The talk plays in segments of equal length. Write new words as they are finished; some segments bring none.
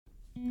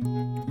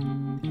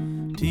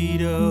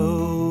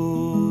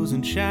Tito's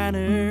and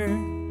Shiner,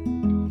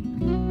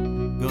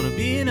 gonna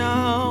be an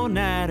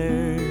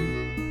all-nighter,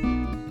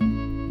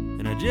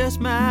 and I just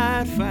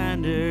might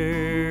find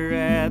her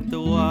at the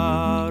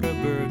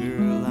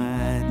Whataburger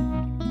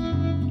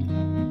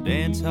line.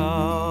 Dance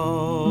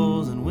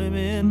halls and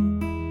women,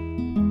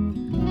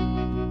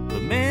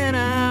 but man,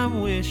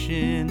 I'm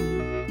wishing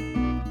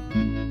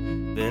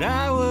that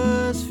I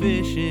was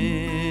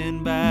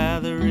fishing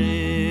by the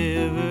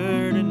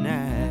river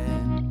tonight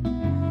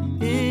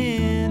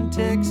in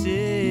Texas.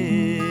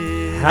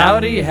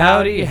 Howdy,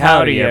 howdy,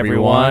 howdy,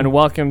 everyone.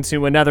 Welcome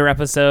to another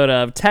episode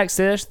of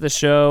Texas, the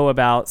show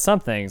about some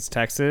things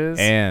Texas.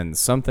 And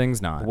some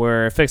things not.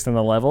 We're fixing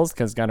the levels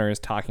because Gunnar is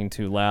talking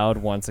too loud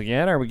once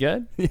again. Are we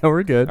good? Yeah,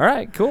 we're good. All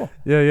right, cool.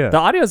 Yeah. The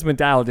audio's been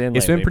dialed in lately.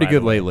 It's been pretty by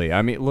good the way. lately.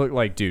 I mean, look,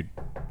 like, dude,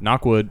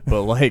 knock wood,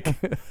 but like,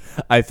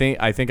 I think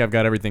I've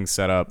got everything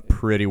set up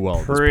pretty well.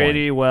 At this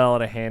Pretty point. well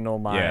to handle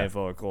my Yeah.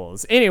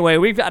 vocals. Anyway,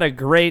 we've got a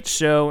great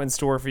show in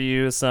store for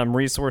you. Some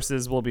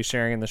resources we'll be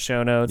sharing in the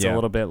show notes a Yeah.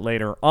 little bit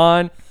later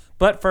on.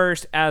 But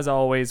first, as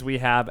always, we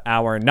have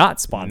our not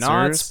sponsors.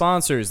 Not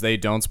sponsors. They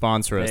don't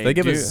sponsor us. They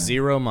give us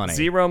zero money.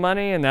 Zero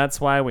money, and that's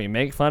why we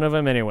make fun of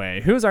them anyway.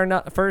 Who's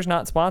our first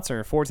not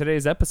sponsor for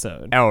today's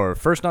episode? Our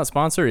first not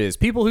sponsor is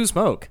People Who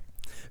Smoke.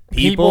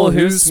 People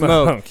Who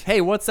Smoke.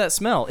 Hey, what's that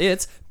smell?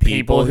 It's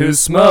People Who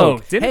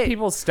Smoke. Didn't Hey,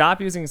 people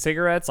stop using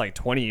cigarettes like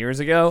 20 years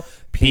ago?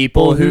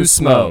 People Who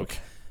Smoke.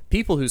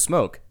 People Who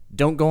Smoke.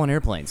 Don't go on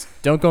airplanes.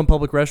 Don't go in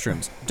public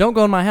restrooms. Don't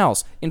go in my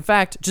house. In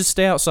fact, just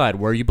stay outside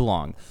where you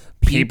belong.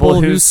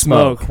 People Who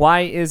Smoke.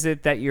 Why is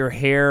it that your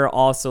hair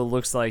also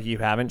looks like you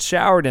haven't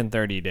showered in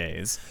 30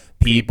 days?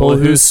 People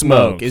Who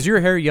Smoke. Is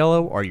your hair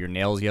yellow? Are your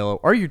nails yellow?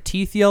 Are your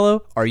teeth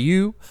yellow? Are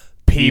you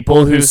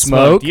People Who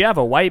Smoke. Do you have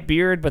a white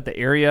beard, but the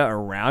area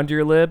around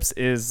your lips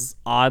is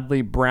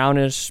oddly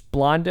brownish,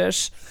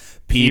 blondish?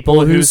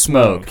 People Who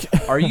Smoke.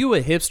 Are you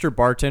a hipster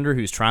bartender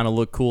who's trying to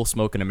look cool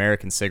smoking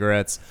American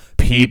cigarettes?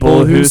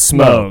 People Who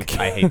Smoke.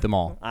 I hate them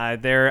all.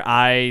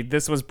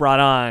 This was brought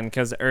on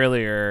because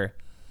earlier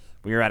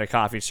we were at a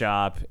coffee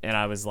shop and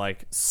I was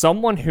like,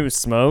 someone who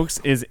smokes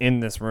is in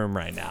this room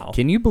right now.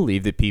 Can you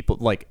believe that people,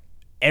 like,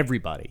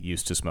 everybody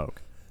used to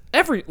smoke?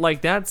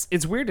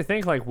 It's weird to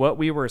think like what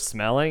we were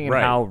smelling and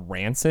Right. how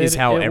rancid Is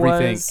how it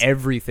was.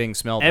 everything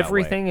smelled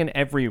Everything and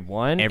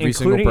everyone, Every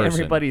single including person.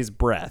 everybody's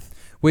breath.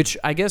 Which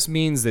I guess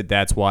means that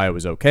that's why it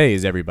was okay,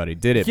 is everybody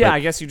did it. Yeah, But I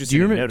guess you just do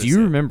you didn't Do notice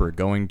you it. remember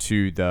going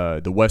to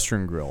the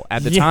Western Grill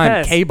at the time?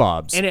 Yes.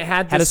 K-Bob's And it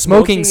had a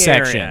smoking area,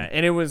 section.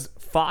 and it was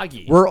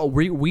foggy.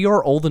 We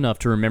are old enough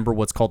to remember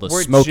what's called a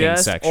We're smoking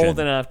just section. old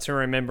enough to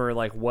remember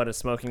like what a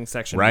smoking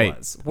section Right.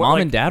 was. Mom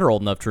and Dad are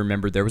old enough to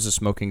remember there was a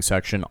smoking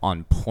section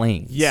on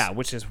planes. Yeah,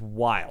 which is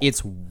wild.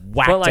 It's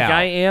whacked But like out.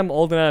 I am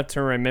old enough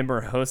to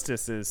remember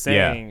hostesses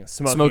saying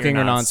smoking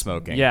or not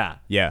non-smoking. Yeah.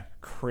 Yeah.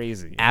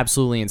 Crazy.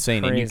 Absolutely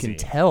insane. And you can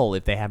Crazy. tell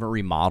if they haven't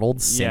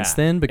remodeled since Yeah,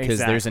 then because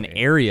there's an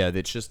exactly. area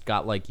that's just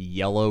got like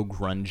yellow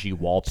grungy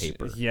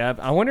wallpaper. Yeah.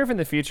 I wonder if in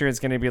the future it's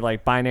going to be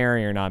like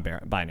binary or not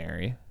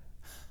binary.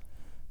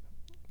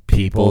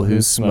 People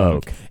Who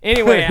Smoke.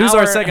 Anyway, Who's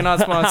our second not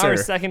sponsor? Our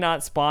second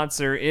not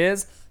sponsor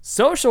is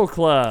Social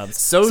Clubs.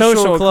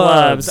 Social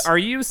Clubs. Are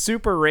you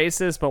super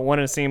racist but want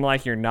to seem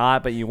like you're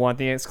not, but you want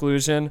the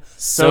exclusion?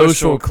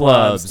 Social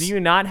Clubs. Do you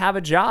not have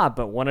a job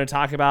but want to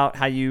talk about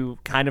how you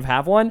kind of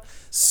have one?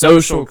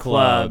 Social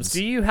Clubs.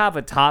 Do you have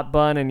a top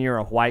bun and you're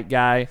a white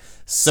guy?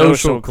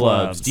 Social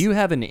Clubs. Do you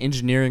have an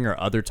engineering or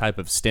other type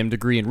of STEM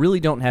degree and really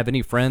don't have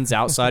any friends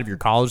outside of your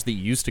college that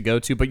you used to go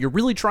to, but you're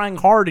really trying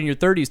hard in your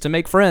 30s to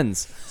make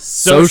friends?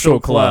 Social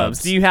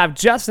Clubs. Do you have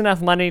just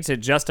enough money to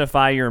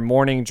justify your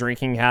morning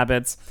drinking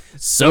habits?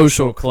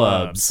 Social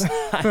Clubs.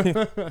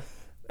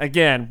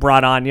 Again,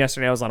 brought on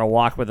yesterday. I was on a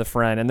walk with a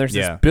friend, and there's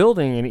Yeah. this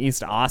building in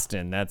East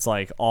Austin that's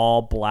like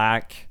all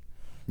black,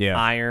 Yeah.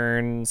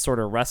 iron, sort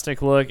of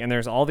rustic look, and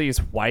there's all these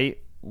white,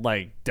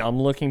 like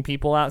dumb-looking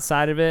people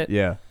outside of it.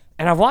 Yeah.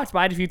 And I've walked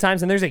by it a few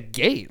times, and there's a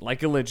gate,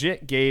 like a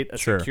legit gate, a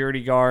Sure.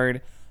 security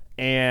guard.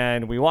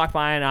 And we walked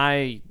by, and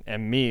I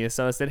am me,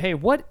 so I said, "Hey,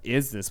 what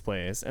is this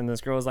place?" And this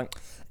girl was like,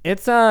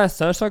 "It's a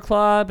social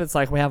club. It's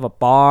like we have a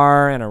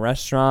bar and a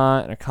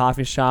restaurant and a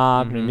coffee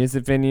shop and a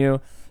music venue."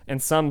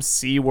 And some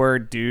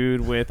C-word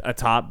dude with a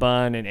top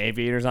bun and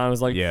aviators on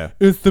was like, Yeah.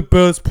 "It's the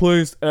best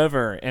place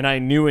ever." And I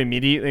knew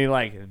immediately,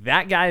 like,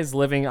 that guy's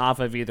living off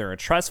of either a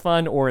trust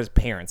fund or his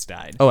parents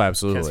died. Oh, Because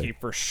absolutely. he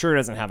for sure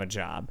doesn't have a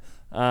job.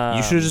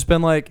 You should have just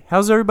been like,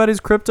 how's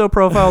everybody's crypto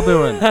profile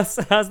doing? How's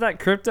that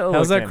crypto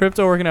How's that looking?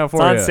 crypto working out for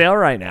It's you? on sale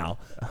right now.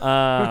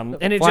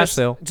 And it Flash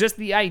sale. just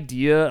the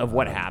idea of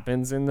what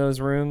happens in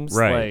those rooms.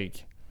 Right.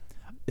 Like,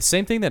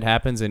 Same thing that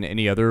happens in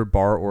any other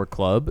bar or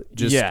club,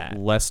 just Yeah.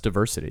 less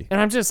diversity.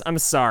 and I'm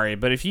sorry,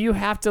 but if you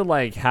have to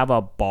like have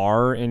a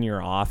bar in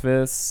your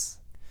office,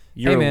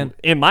 you're, man.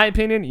 in my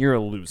opinion, you're a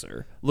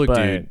loser. Look,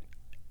 But- dude,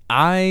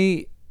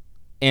 I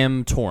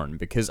am torn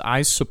because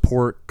I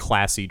support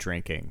classy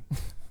drinking.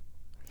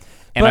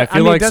 And but, I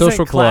feel like doesn't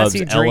social clubs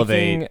classy elevate.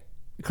 drinking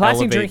classy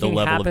elevate the drinking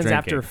level happens of drinking.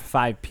 after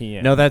 5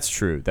 p.m. No, that's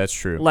true. That's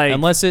true. Like,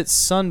 unless it's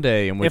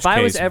Sunday, in which if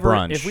I was case ever,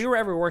 brunch. if we were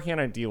ever working on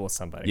a deal with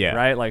somebody, Yeah.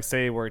 right? Like,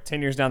 say we're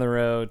 10 years down the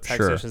road,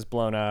 Texas Sure. has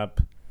blown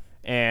up,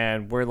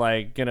 and we're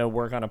like gonna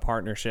work on a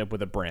partnership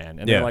with a brand,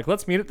 and Yeah. they're like,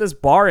 let's meet at this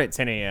bar at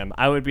 10 a.m.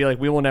 I would be like,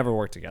 we will never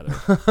work together.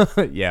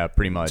 yeah,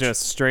 pretty much.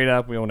 Just straight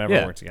up, we will never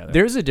yeah. work together.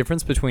 There's a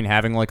difference between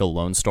having like a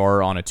Lone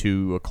Star on a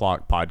 2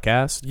 o'clock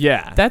podcast.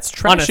 Yeah. That's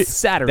On a trashy.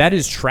 Saturday. That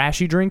is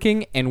trashy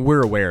drinking, and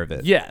we're aware of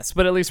it. Yes,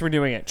 but at least we're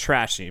doing it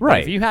trashy. But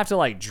Right. if you have to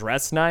like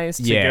dress nice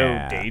to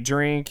Yeah. go day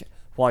drink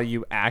while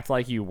you act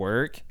like you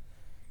work,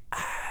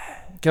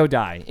 go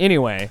die.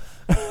 Anyway,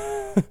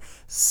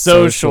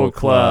 social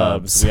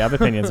clubs. We have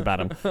opinions about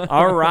them.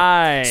 All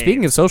right.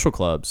 Speaking of social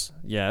clubs,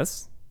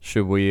 yes,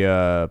 should we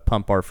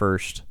pump our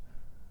first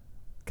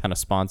kind of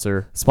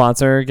sponsor?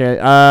 sponsor.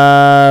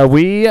 Okay.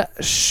 We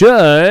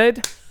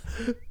should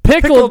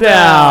Pickle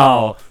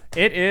Dow.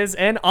 It is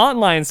an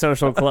online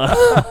social club.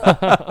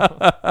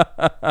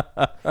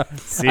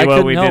 See I what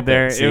couldn't we help did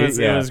there? it. See, It was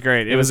yeah. was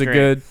great. It was a great.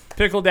 good-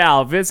 Pickle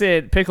Dow.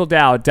 Visit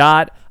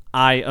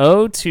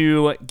pickledow.io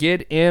to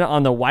get in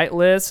on the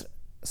whitelist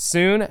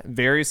soon,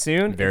 very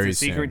soon. Very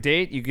it's a secret soon.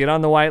 date. You get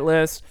on the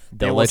whitelist.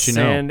 They They'll will let you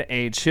know. send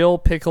a chill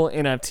pickle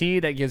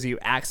NFT that gives you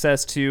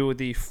access to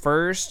the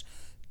first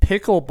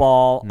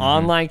pickleball Mm-hmm.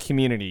 online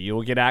community. You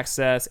will get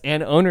access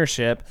and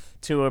ownership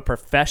to a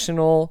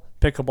professional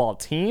pickleball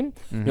team.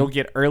 Mm-hmm. You'll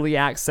get early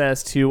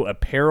access to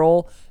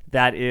apparel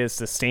that is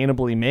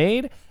sustainably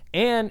made.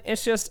 And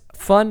it's just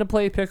fun to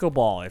play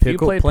pickleball. If you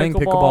play Playing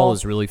pickleball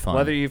is really fun.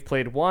 Whether you've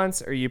played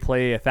once or you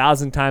play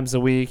 1,000 times a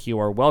week, you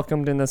are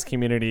welcomed in this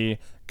community.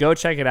 Go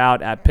check it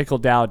out at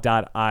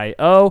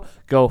pickledow.io.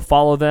 Go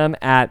follow them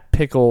at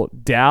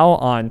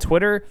pickledow on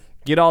Twitter.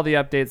 Get all the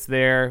updates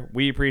there.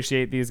 We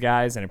appreciate these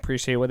guys and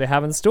appreciate what they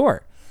have in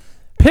store.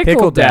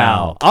 Pickle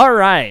Dow. All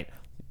right.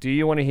 Do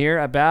you want to hear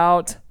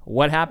about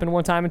what happened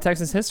one time in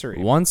Texas history?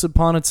 Once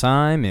upon a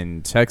time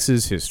in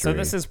Texas history. So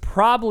this is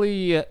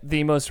probably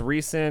the most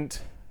recent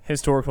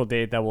historical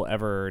date that we'll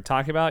ever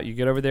talk about. You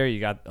get over there, you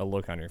got a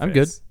look on your face. I'm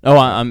good. Oh,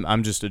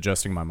 I'm just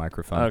adjusting my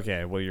microphone.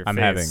 Okay, well, your I'm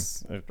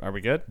face. Are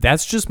we good?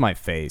 That's just my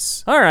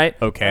face. All right.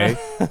 Okay.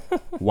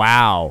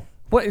 Wow.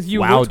 What you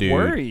Wow, looked dude.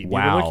 worried.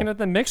 Wow. You were looking at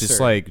the mixer.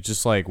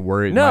 Just like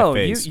worried. no, my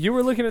face. you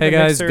were looking at Hey the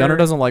guys, mixer. Gunnar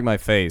doesn't like my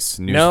face.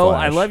 Newsflash. No,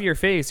 I love your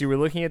face. You were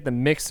looking at the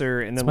mixer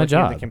and then my looking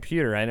at the job.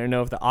 computer. I don't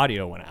know if the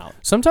audio went out.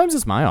 Sometimes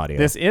it's my audio.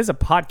 This is a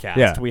podcast.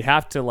 Yeah. We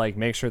have to like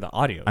make sure the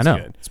audio is I know.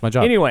 good. It's my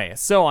job. Anyway,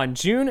 so on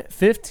June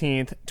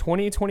 15th,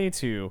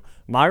 2022,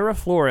 Mayra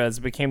Flores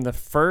became the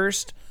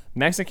first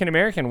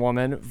Mexican-American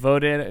woman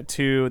voted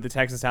to the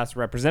Texas House of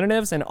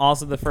Representatives and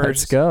also the Let's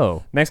first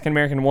go.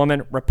 Mexican-American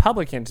woman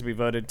Republican to be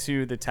voted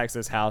to the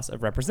Texas House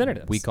of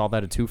Representatives. We call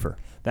that a twofer.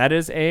 That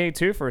is a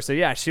twofer. So,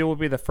 yeah, she will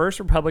be the first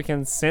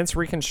Republican since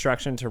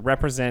Reconstruction to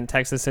represent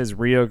Texas's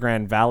Rio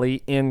Grande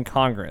Valley in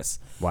Congress.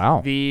 Wow.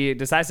 The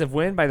decisive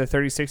win by the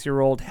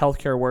 36-year-old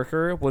healthcare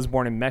worker was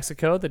born in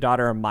Mexico, the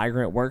daughter of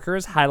migrant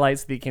workers,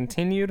 highlights the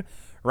continued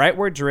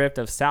rightward drift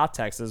of South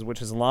Texas, which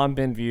has long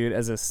been viewed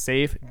as a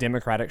safe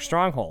Democratic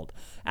stronghold.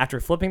 After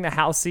flipping the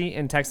House seat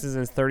in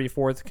Texas's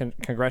 34th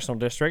congressional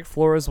district,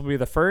 Flores will be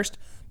the first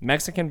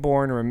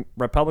Mexican-born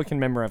Republican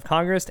member of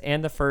Congress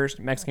and the first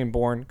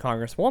Mexican-born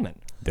Congresswoman.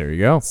 There you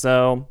go.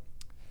 So,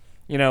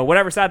 you know,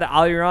 whatever side of the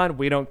aisle you're on,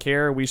 we don't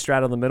care. We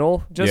straddle the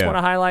middle. Just Yeah. want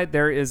to highlight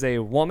there is a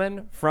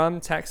woman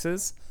from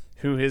Texas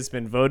who has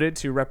been voted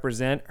to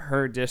represent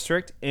her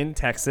district in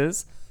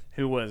Texas,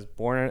 who was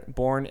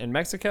born in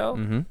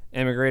Mexico,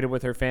 immigrated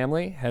with her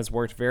family, has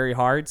worked very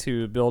hard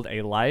to build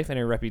a life and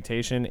a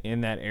reputation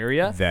in that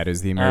area. That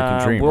is the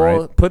American dream, we'll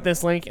right? put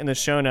this link in the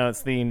show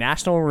notes. The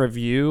National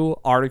Review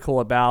article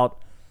about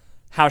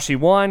how she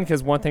won,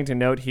 because one thing to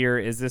note here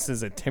is this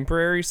is a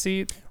temporary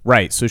seat.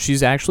 Right. So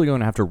she's actually going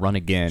to have to run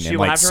again She in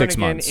will like have to 6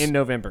 run again months. in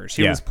November.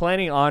 She Yeah. was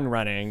planning on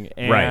running,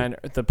 and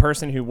Right. the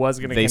person who was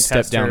going to They contest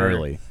stepped down her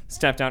early.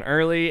 stepped down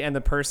early, and the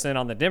person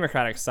on the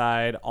Democratic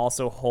side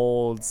also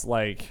holds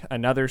like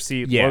another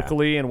seat Yeah.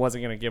 locally and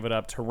wasn't going to give it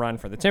up to run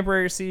for the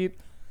temporary seat.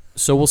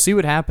 So we'll see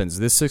what happens.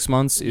 This 6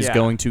 months is Yeah.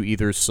 going to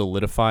either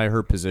solidify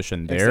her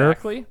position there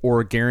Exactly.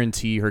 or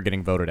guarantee her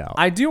getting voted out.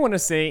 I do want to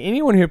say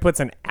anyone who puts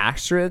an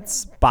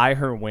asterisk by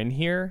her win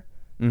here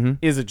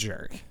is a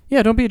jerk.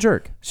 Yeah, don't be a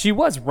jerk. She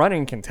was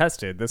running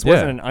contested. This Yeah.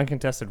 wasn't an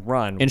uncontested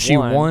run. And she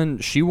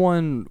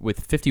won with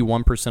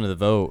 51% of the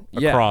vote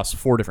Yeah. across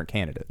 4 different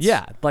candidates.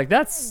 Yeah, like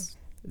that's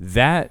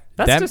That's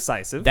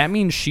decisive. That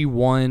means she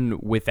won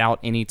without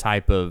any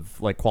type of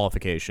like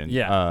qualification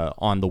Yeah.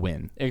 on the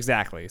win.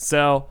 Exactly.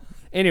 So,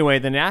 anyway,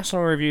 the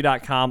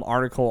nationalreview.com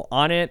article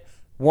on it,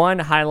 one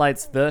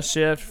highlights the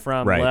shift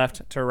from Right.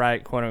 left to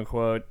right, quote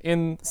unquote,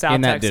 in South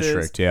In that Texas.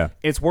 district, yeah.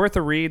 It's worth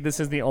a read. This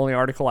is the only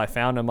article I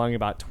found among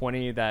about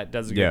 20 that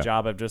does a good Yeah.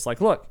 job of just like,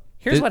 look,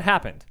 here's what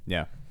happened.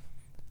 Yeah.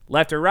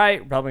 Left or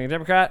right, Republican,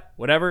 Democrat,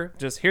 whatever.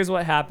 Just here's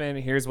what happened.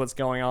 Here's what's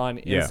going on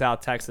in Yeah.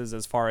 South Texas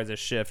as far as a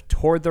shift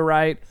toward the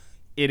right.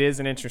 it is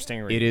an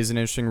interesting read. It is an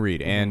interesting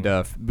read, and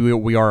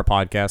we are a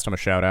podcast. I'm a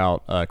shout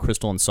out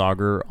Crystal and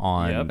Sagar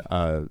on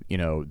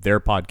their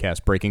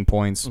podcast Breaking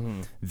Points.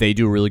 They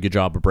do a really good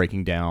job of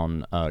breaking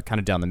down kind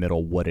of down the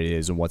middle what it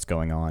is and what's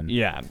going on.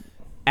 Yeah.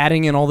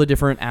 Adding in all the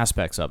different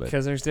aspects of it.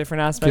 Because there's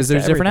different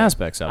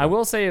aspects. Of it. I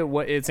will say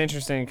it's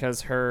interesting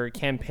because her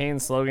campaign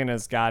slogan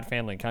is God,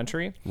 Family,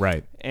 Country.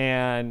 Right.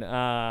 And,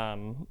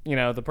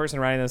 the person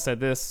writing this said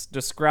this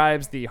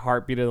describes the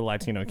heartbeat of the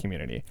Latino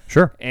community.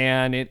 Sure.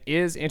 And it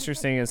is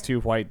interesting as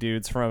two white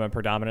dudes from a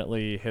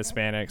predominantly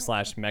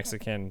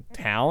Hispanic/Mexican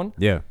town.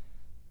 Yeah.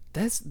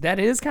 That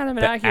is kind of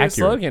an accurate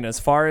slogan as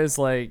far as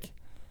like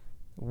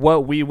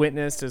what we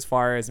witnessed as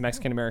far as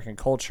Mexican American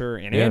culture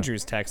in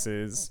Andrews,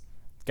 Texas.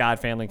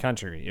 God, Family,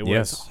 Country. It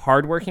was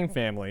hardworking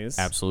families.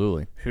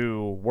 Absolutely.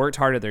 Who worked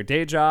hard at their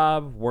day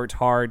job, worked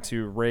hard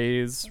to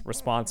raise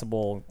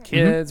responsible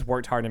kids,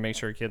 worked hard to make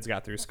sure kids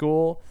got through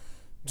school.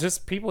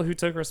 Just people who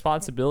took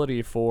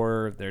responsibility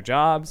for their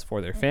jobs,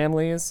 for their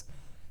families.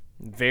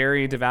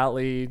 Very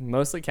devoutly,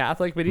 mostly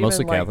Catholic, but even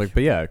mostly Catholic,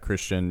 but yeah,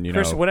 Christian,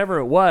 Christian, whatever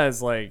it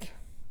was, like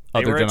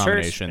they other were at church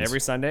denominations. every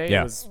Sunday.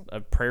 It was a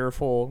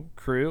prayerful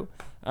crew.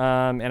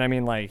 And I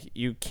mean, like,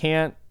 you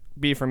can't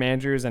be from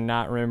Andrews and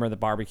not remember the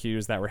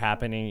barbecues that were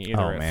happening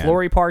either at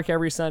Flory Park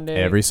every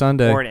Sunday,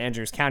 or at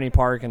Andrews County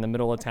Park in the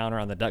middle of town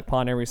around the Duck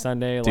Pond every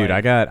Sunday. Dude,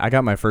 like, I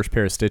got my first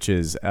pair of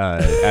stitches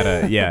at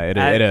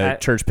a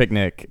church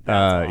picnic.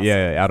 Awesome.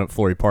 Out at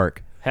Flory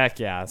Park. Heck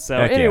yeah! So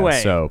anyway,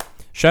 so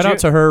shout out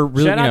to her.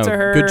 Really,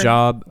 good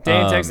job. Day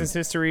in Texas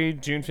history,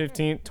 June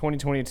 15th,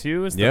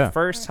 2022 is the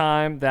first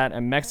time that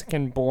a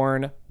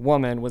Mexican-born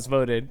woman was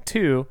voted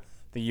to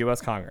the U.S.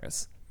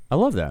 Congress. I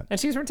love that. And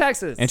she's from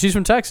Texas.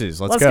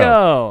 Let's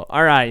go.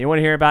 All right. You want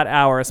to hear about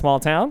our small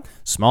town?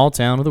 Small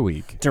town of the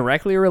week.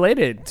 Directly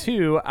related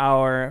to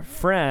our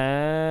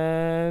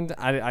friend,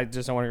 I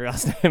just don't want to hear her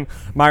last name,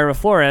 Mayra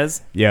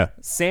Flores. Yeah.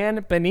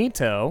 San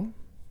Benito,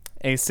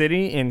 a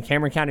city in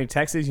Cameron County,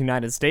 Texas,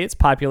 United States.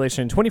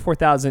 Population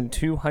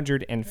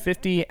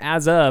 24,250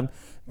 as of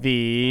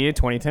the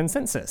 2010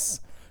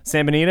 census.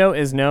 San Benito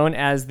is known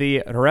as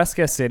the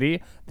Resca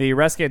City. The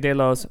Resca de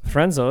los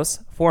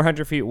Frenzos,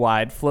 400 feet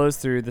wide, flows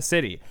through the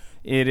city.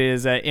 It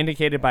is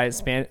indicated by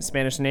its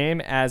Spanish name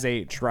as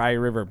a dry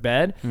river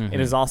bed. It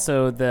is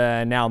also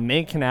the now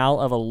main canal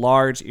of a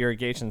large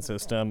irrigation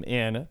system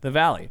in the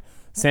valley.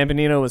 San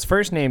Benito was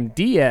first named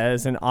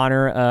Diaz in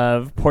honor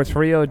of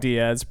Porfirio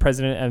Diaz,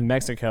 president of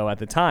Mexico at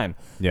the time.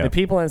 Yeah. The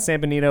people in San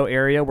Benito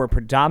area were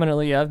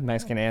predominantly of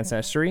Mexican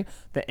ancestry.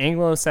 The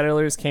Anglo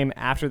settlers came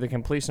after the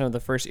completion of the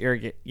first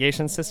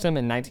irrigation system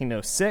in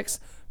 1906.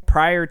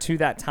 Prior to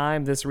that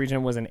time, this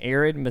region was an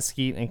arid,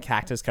 mesquite, and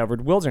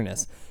cactus-covered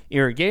wilderness.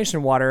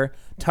 Irrigation water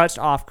touched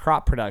off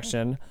crop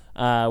production,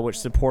 which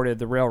supported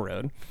the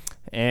railroad.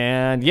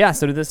 And yeah,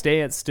 so to this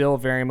day, it's still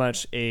very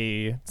much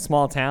a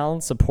small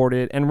town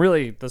supported, and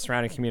really the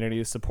surrounding community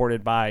is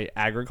supported by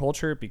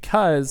agriculture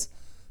because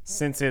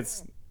since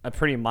it's a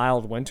pretty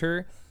mild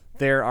winter,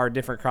 there are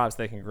different crops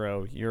they can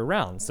grow year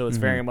round. So it's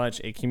very much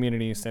a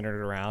community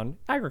centered around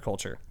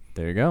agriculture.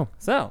 There you go.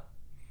 So,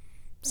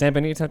 San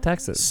Benito,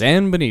 Texas.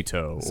 San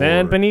Benito.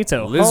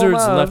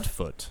 Lizard's left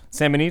foot.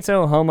 San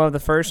Benito, home of the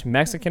first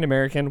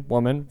Mexican-American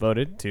woman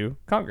voted to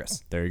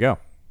Congress. There you go.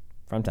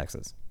 From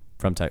Texas.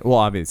 Well,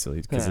 obviously,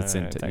 because it's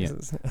in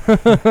Texas.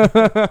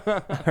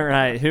 All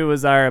right. Who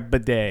was our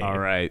bidet? All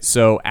right.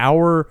 So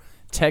our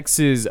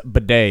Texas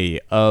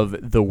bidet of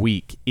the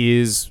week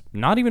is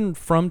not even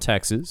from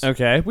Texas.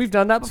 Okay. We've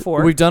done that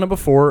before.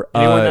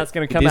 Anyone that's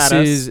going to come at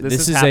us,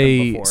 this is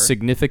a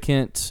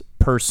significant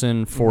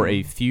person for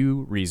a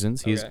few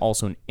reasons. He is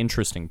also an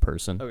interesting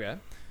person. Okay.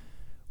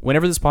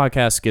 Whenever this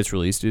podcast gets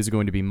released, it is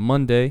going to be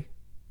Monday,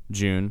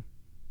 June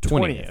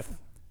 20th.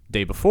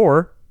 Day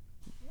before...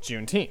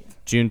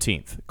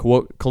 Juneteenth.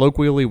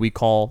 Colloquially, we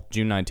call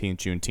June 19th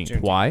Juneteenth.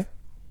 Why?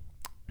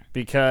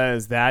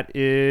 Because that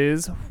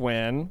is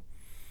when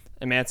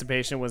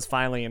emancipation was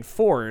finally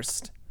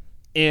enforced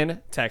in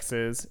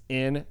Texas,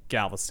 in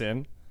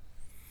Galveston.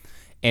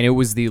 And it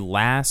was the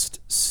last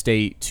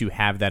state to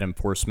have that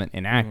enforcement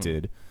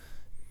enacted.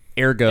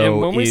 Ergo, and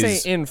when we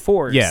say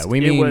enforced,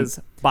 it was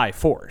by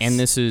force. And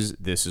this is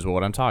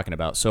what I'm talking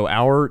about. So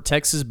our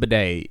Texas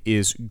bidet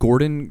is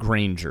Gordon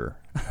Granger.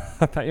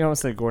 I thought you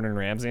almost said Gordon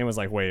Ramsay and was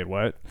like, wait,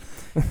 what?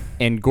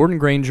 And Gordon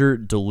Granger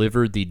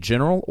delivered the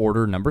General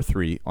Order No.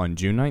 3 on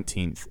June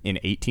 19th in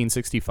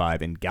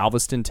 1865 in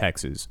Galveston,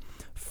 Texas,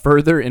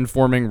 further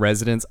informing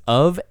residents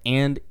of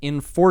and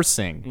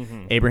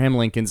enforcing Abraham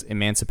Lincoln's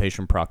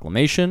Emancipation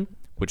Proclamation,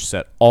 which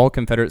set all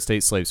Confederate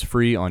state slaves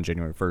free on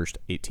January 1st,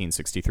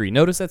 1863.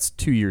 Notice that's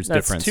 2 years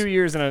difference. That's 2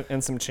 years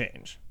and some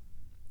change.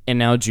 And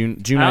now June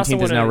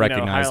 19th is now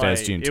recognized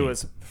as Juneteenth. It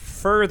was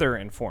further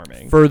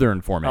informing.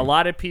 A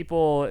lot of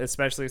people,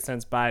 especially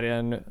since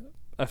Biden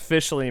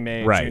officially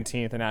made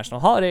Juneteenth a national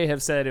holiday,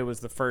 have said it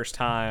was the first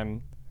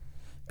time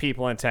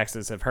people in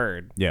Texas have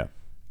heard. Yeah.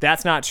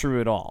 That's not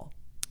true at all.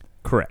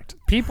 Correct.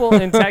 People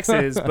in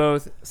Texas,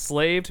 both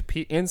enslaved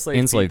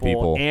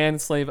people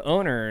and slave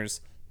owners,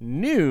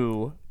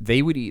 knew they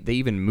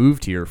even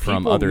moved here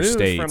from people other moved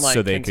states from, like,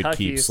 so they Kentucky, could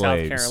keep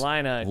slaves South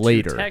Carolina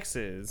later. to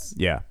Texas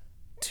Yeah.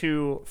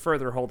 to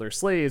further hold their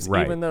slaves,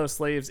 Right. even though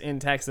slaves in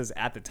Texas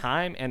at the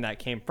time and that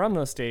came from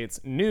those states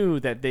knew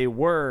that they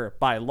were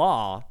by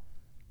law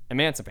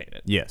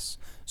emancipated. Yes.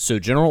 So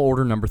General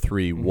Order Number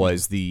 3 Mm-hmm.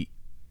 was the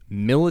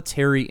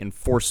military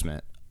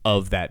enforcement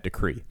of that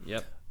decree.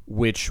 Yep.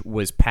 Which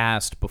was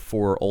passed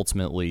before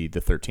ultimately the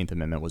 13th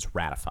Amendment was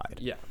ratified.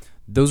 Yeah.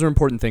 Those are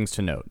important things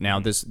to note. Now,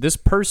 this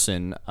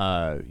person,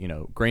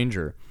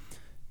 Granger,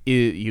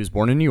 he was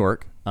born in New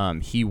York.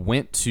 He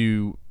went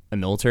to a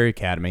military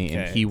academy,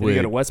 and he Did would he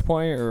go to West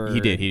Point, or he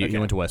did. He Okay.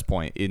 went to West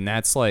Point, and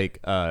that's like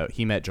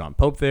he met John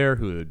Pope there,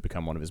 who had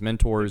become one of his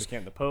mentors.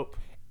 Became the Pope.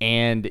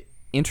 And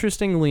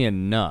interestingly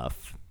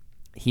enough,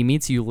 he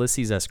meets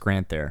Ulysses S.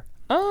 Grant there,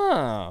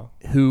 Oh,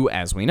 who,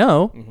 as we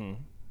know, Mm-hmm.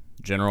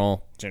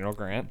 General General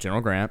Grant.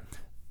 Grant,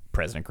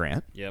 President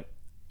Grant. Yep.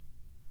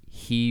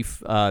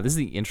 This is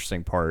the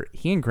interesting part.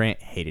 He and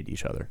Grant hated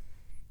each other.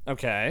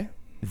 Okay.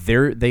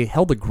 They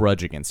held a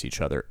grudge against each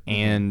other,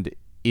 and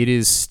it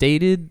is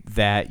stated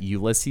that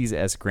Ulysses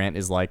S. Grant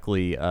is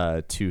likely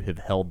to have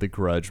held the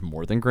grudge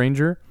more than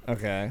Granger,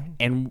 Okay.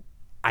 and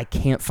I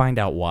can't find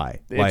out why.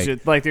 It's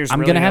just, like, there's I'm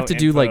really gonna have no to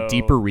do like info.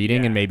 deeper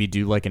reading Yeah. and maybe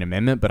do like an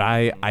amendment. But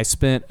I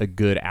spent a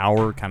good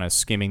hour kind of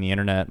skimming the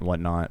internet and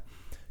whatnot.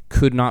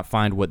 Could not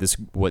find what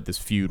this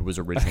feud was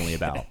originally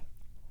about.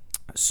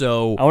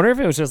 So I wonder if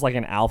it was just like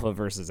an alpha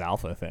versus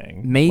alpha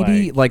thing.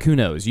 maybe, like who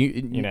knows?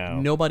 You know.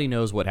 nobody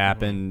knows what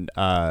happened.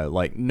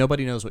 Like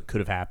nobody knows what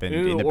could have happened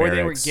Ooh, in the or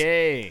barracks. they were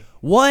gay.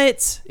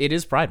 What? It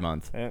is Pride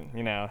Month. Happy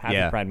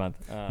Yeah. Pride Month.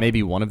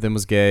 Maybe one of them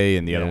was gay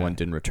and the other yeah. one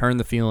didn't return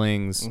the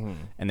feelings,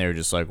 and they were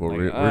just like, "Well,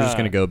 we're just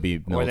gonna go be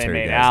Or military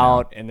they made guys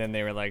out, now." and then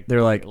they were like,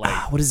 They're like,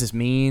 "What does this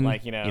mean?"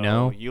 like you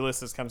know,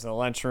 Ulysses comes to the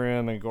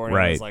lunchroom, and Gordon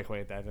Right. was like,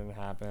 "Wait, that didn't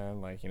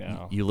happen." Like, you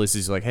know,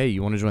 Ulysses is like, "Hey,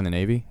 you want to join the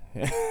Navy?"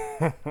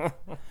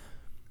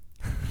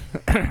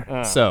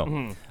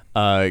 So,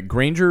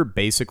 Granger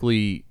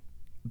basically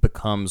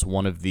becomes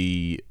one of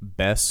the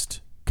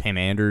best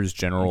commanders,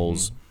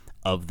 generals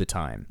of the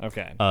time.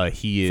 okay,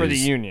 He is for the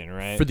Union,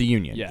 right? For the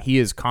Union, Yeah. he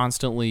is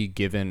constantly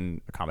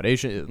given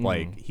accommodation.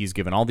 Like he's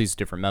given all these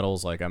different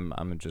medals. Like I'm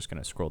just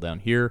gonna scroll down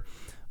here.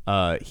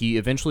 He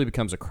eventually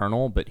becomes a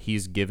colonel, but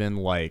he's given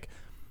like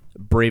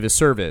bravest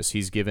service.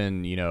 He's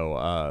given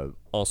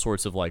all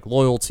sorts of like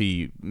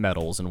loyalty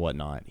medals and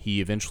whatnot.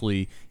 He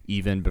eventually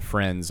even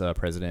befriends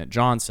President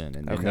Johnson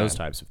and those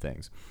types of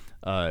things.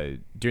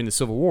 During the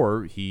Civil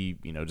War, he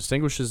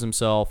distinguishes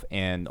himself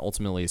and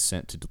ultimately is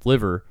sent to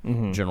deliver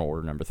General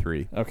Order Number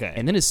 3. Okay.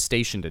 And then is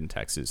stationed in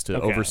Texas to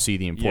oversee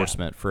the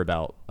enforcement for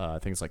about I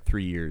think it's like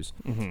 3 years.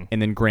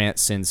 And then Grant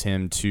sends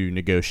him to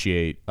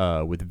negotiate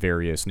with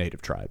various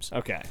native tribes.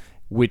 Okay.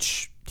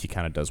 Which he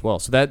kind of does well.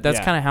 So that's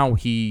Yeah. kind of how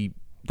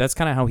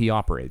he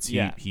operates.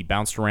 He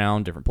bounced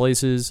around different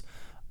places.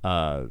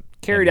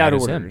 Carried and out that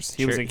is him. orders.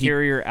 He was a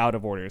carrier out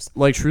of orders.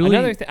 Like truly,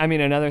 Another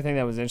thing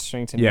that was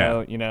interesting to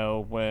Yeah.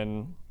 note,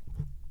 when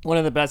one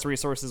of the best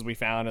resources we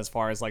found as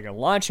far as like a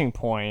launching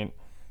point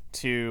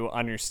to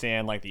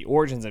understand like the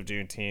origins of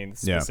Juneteenth,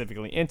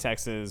 specifically in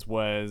Texas,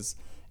 was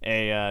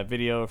a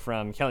video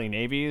from Kelly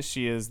Navies.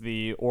 She is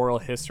the oral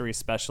history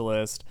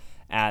specialist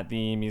at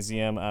the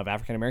Museum of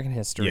African American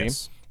History.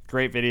 Yes.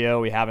 Great video.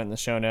 We have it in the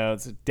show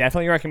notes.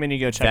 Definitely recommend you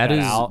go check that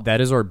out.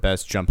 that is our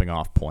best jumping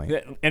off point.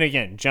 And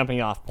again, jumping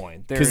off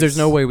point. Because there's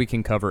no way we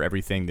can cover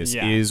everything this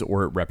Yeah. is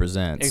or it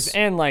represents.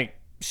 And like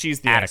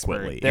she's the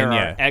Adequately. expert. There And,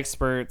 are yeah.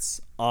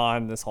 experts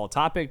on this whole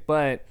topic,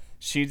 but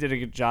she did a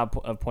good job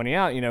of pointing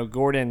out,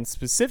 Gordon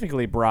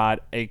specifically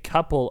brought a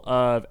couple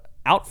of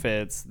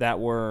outfits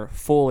that were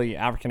fully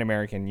African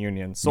American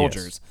Union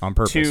soldiers on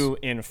purpose. to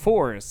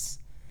enforce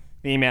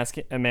the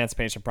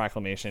Emancipation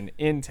Proclamation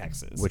in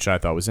Texas. Which I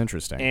thought was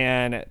interesting.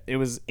 And it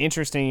was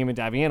interesting, even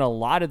diving in, a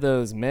lot of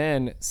those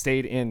men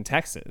stayed in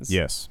Texas.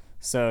 Yes.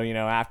 So,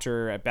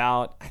 after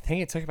I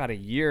think it took about a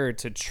year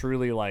to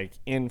truly like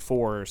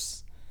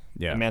enforce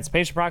Yeah.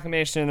 Emancipation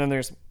Proclamation. And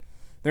then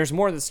there's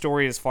more of the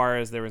story as far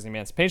as there was the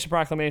Emancipation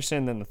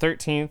Proclamation, then the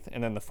 13th,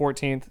 and then the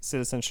 14th,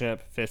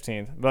 citizenship,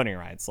 15th, voting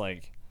rights.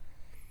 Like,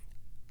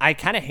 I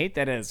kind of hate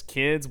that as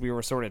kids we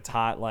were sort of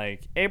taught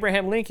like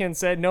Abraham Lincoln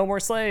said no more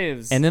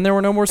slaves. And then there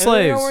were no more And then there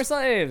slaves. were no more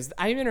slaves.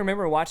 I even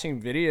remember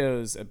watching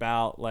videos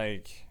about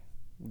like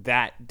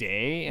that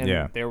day, and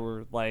Yeah. there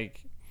were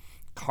like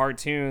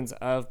cartoons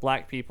of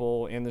black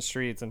people in the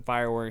streets and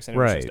fireworks, and it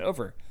was Right. just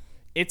over.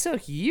 It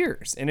took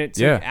years, and it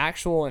took Yeah.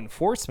 actual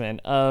enforcement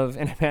of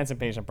an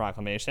Emancipation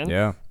Proclamation.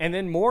 Yeah. And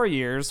then more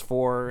years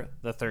for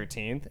the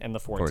 13th and the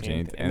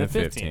 14th, and the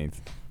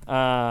 15th.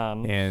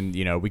 And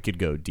we could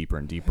go deeper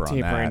and deeper on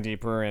Deeper that. and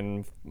deeper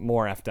and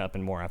more effed up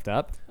and more effed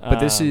up. But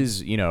this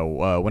is,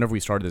 whenever we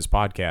started this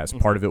podcast,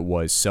 part of it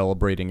was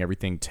celebrating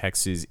everything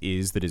Texas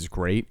is that is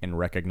great and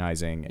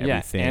recognizing Yeah,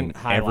 everything, and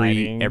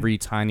highlighting- every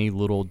tiny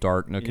little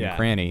dark nook Yeah. and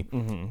cranny,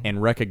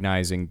 and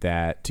recognizing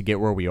that to get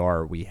where we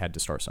are, we had to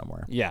start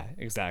somewhere. Yeah,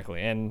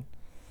 exactly. And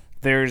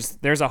there's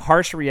a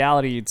harsh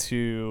reality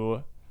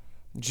to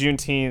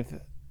Juneteenth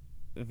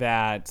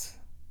that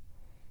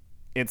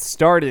it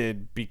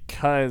started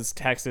because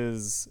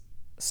Texas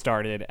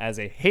started as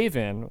a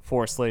haven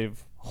for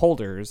slave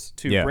holders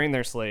to bring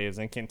their slaves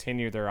and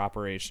continue their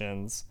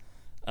operations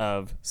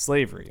of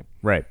slavery.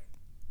 Right.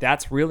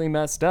 That's really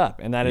messed up,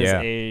 and that is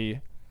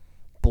a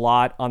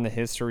blot on the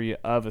history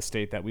of a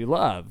state that we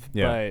love.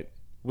 Yeah. But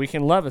we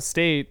can love a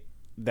state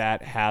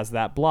that has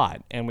that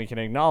blot, and we can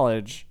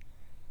acknowledge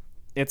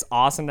it's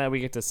awesome that we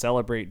get to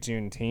celebrate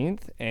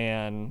Juneteenth,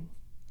 and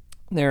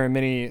there are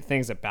many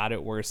things about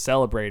it we're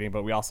celebrating,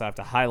 but we also have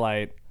to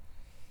highlight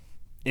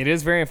it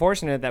is very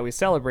unfortunate that we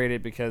celebrate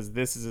it because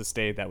this is a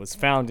state that was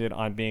founded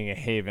on being a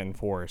haven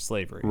for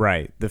slavery.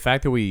 Right. The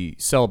fact that we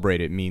celebrate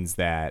it means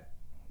that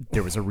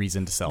there was a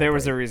reason to celebrate. There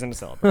was a reason to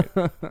celebrate.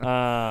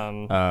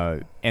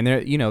 And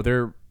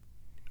they're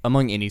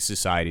among any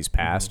society's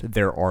past,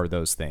 there are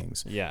those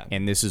things. Yeah.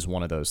 And this is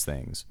one of those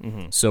things.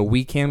 So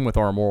we can, with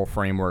our moral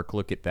framework,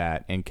 look at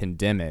that and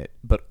condemn it,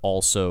 but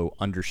also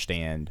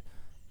understand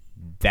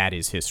that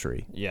is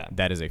history. Yeah.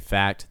 That is a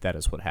fact. That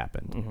is what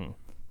happened.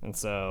 And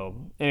so,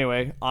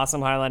 anyway, awesome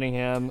highlighting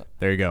him.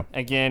 There you go.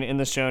 Again, in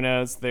the show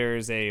notes,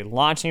 there's a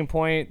launching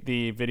point,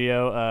 the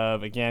video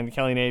of, again,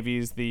 Kelly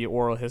Navy's the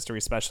oral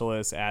history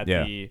specialist at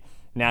the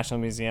National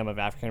Museum of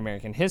African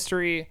American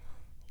History.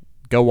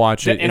 Go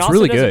watch it. And It's also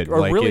really does good.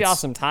 A really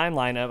awesome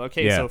timeline of,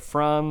 so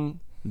from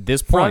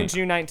this point,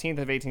 June 19th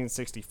of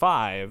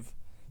 1865,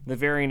 the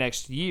very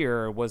next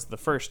year was the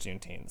first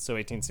Juneteenth, so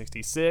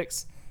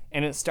 1866.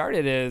 And it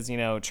started as,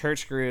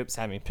 church groups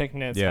having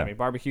picnics, having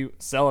barbecue,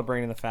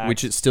 celebrating the fact.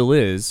 which it still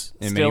is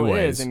in many ways.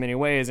 Still is in many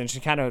ways. And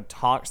she kind of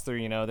talks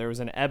through, there was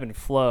an ebb and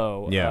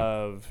flow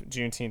of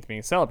Juneteenth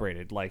being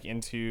celebrated. Like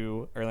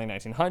into early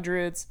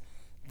 1900s,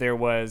 there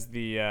was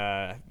the,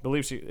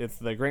 it's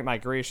the Great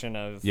Migration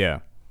of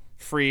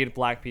freed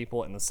black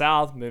people in the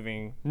South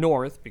moving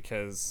north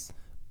because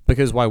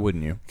why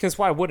wouldn't you? Because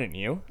why wouldn't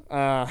you?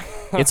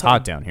 It's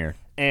hot down here.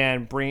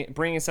 And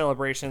bringing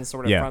celebrations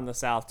sort of from the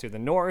South to the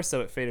North, so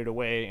it faded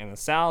away in the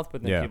South,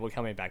 but then people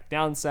coming back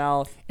down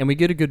South. And we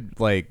get a good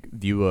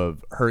view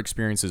of her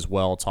experience as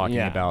well, talking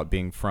about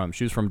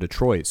she was from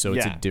Detroit, so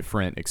it's a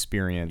different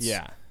experience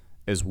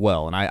as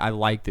well. And I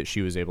like that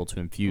she was able to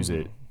infuse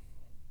it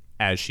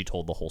as she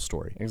told the whole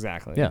story.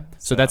 Exactly. Yeah.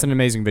 So that's an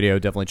amazing video.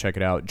 Definitely check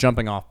it out.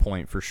 Jumping off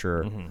point for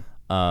sure.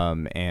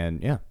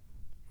 And yeah.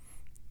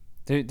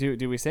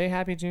 Do we say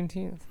Happy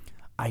Juneteenth?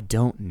 I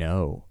don't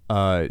know.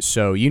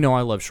 So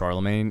I love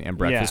Charlemagne and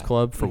Breakfast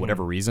Club for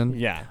whatever reason.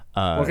 Yeah.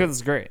 Because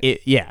it's great.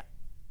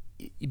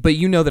 But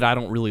that I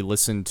don't really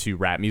listen to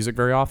rap music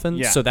very often.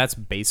 Yeah. So that's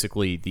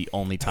basically the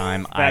only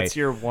time that's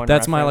your one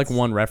That's reference? my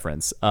one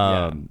reference.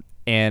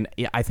 And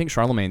I think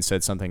Charlemagne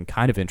said something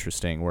kind of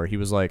interesting where he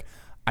was like,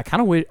 I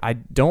kind of wish I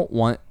don't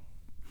want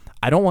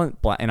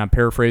black, and I'm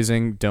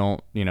paraphrasing,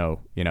 don't,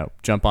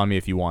 jump on me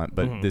if you want,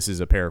 but this is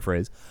a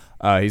paraphrase.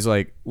 He's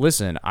like,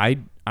 listen,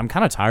 I'm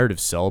kind of tired of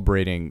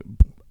celebrating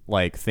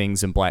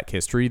things in black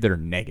history that are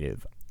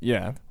negative.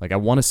 Yeah. I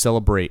want to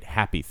celebrate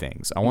happy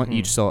things. I want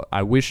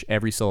I wish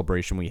every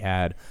celebration we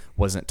had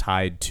wasn't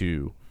tied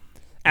to,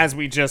 as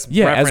we just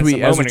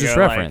referenced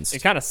referenced. It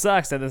kind of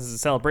sucks that this is a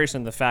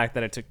celebration of the fact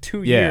that it took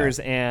 2 years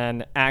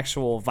and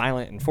actual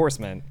violent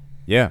enforcement.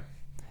 Yeah.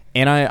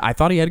 And I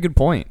thought he had a good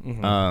point.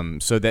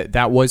 So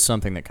that was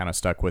something that kind of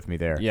stuck with me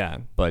there. Yeah.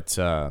 But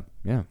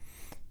yeah.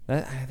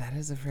 That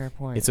is a fair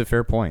point. It's a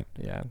fair point.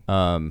 Yeah.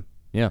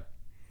 Yeah.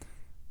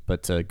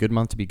 But good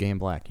month to be gay and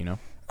black, Can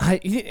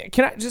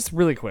I just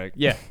really quick?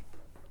 Yeah.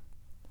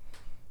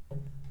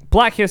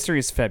 Black History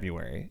is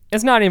February.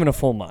 It's not even a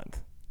full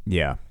month.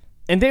 Yeah.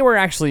 And they were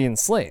actually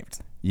enslaved.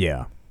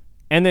 Yeah.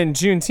 And then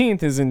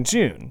Juneteenth is in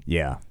June.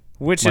 Yeah.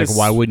 Which is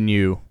why wouldn't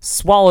you?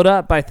 Swallowed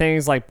up by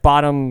things like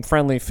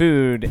bottom-friendly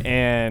food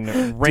and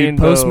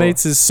rainbow. Dude,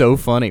 Postmates is so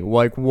funny.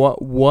 What?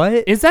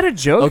 Is that a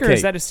joke or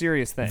is that a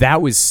serious thing?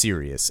 That was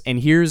serious. And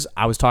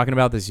I was talking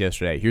about this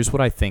yesterday. Here's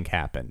what I think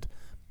happened.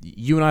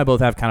 You and I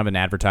both have kind of an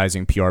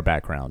advertising PR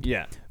background.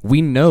 Yeah.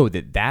 We know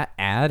that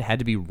ad had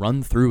to be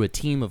run through a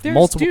team of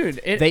multiple. Dude,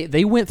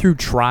 they went through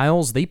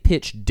trials. They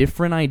pitched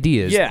different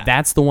ideas. Yeah.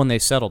 That's the one they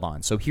settled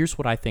on. So here's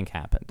what I think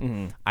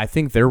happened. I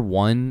think their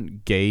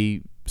one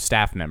gay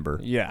staff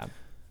member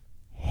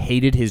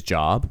hated his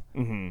job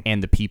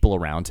and the people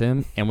around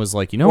him and was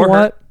like,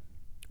 or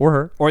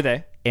her or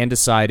they, and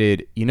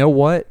decided,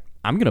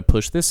 I'm going to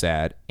push this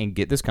ad and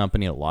get this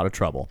company in a lot of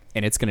trouble,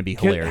 and it's going to be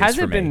hilarious. Has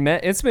it been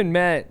met? It's been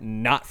met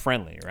not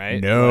friendly, right?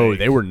 No,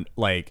 they were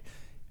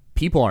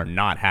people are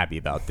not happy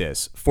about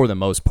this for the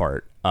most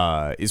part,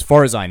 as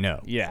far as I know.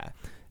 Yeah.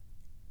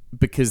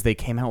 Because they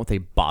came out with a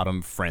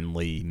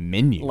bottom-friendly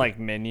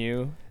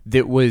menu.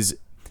 That was...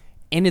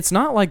 And it's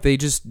not like they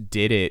just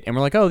did it and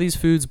were like, oh, these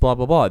foods, blah,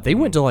 blah, blah. They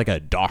went to a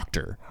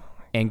doctor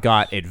and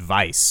got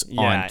advice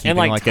on keeping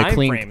and a time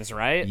clean... frames,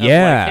 right?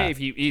 Yeah. Hey, if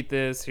you eat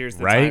this, here's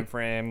the time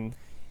frame.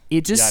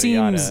 It just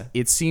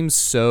seems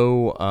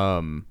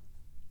so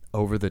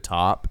over the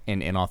top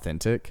and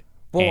inauthentic.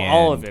 Well, And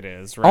all of it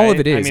is, right? All of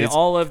it is. I mean, It's-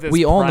 all of this.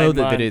 We all Pride know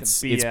that Month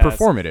it's BS.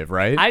 performative,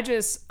 right?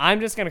 I'm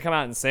just gonna come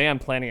out and say I'm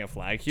planting a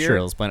flag here.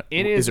 Sure, let's plant-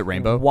 is it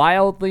rainbow?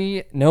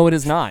 No, it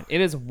is not.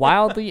 It is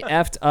wildly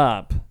effed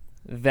up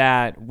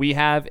that we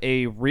have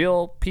a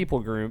real people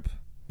group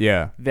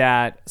yeah.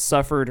 that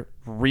suffered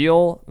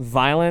real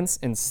violence,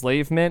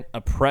 enslavement,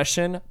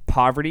 oppression,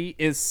 poverty,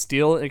 is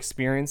still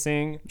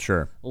experiencing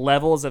Sure.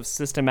 levels of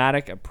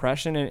systematic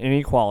oppression and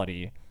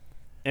inequality.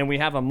 And we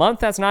have a month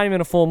that's not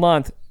even a full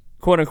month,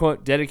 quote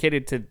unquote,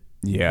 dedicated to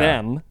Yeah.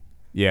 them.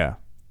 Yeah.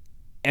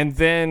 And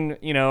then,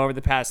 over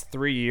the past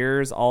 3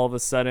 years, all of a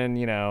sudden,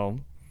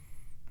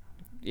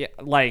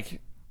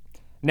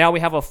 now we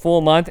have a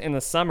full month in the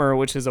summer,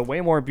 which is a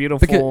way more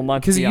beautiful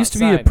month. Because it used to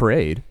be a outside.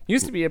 parade.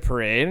 Used to be a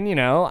parade, and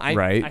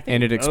Right, I think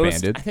and it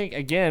expanded. I think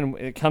again,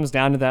 it comes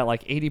down to that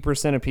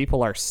 80% of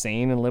people are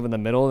sane and live in the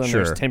middle, and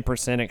Sure. there's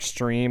 10%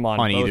 extreme on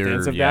both either-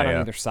 ends of yeah, that on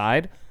yeah. either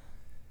side.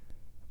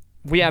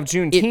 We have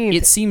Juneteenth.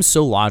 It seems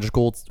so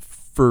logical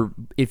for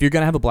if you're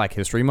gonna have a Black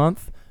History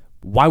Month,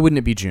 why wouldn't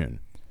it be June?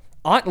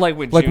 Why why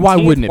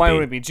wouldn't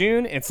it be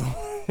June? It's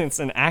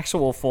an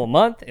actual full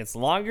month. It's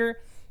longer.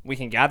 We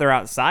can gather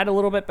outside a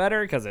little bit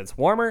better because it's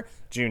warmer.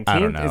 don't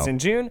Juneteenth know. is in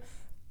June.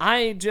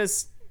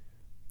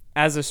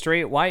 As a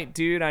straight white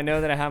dude, I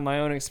know that I have my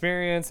own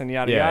experience and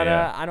yada Yeah, yada.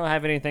 yeah. I don't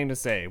have anything to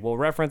say. We'll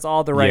reference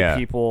all the right Yeah.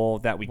 people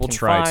that we We'll can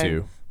try find.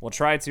 to. We'll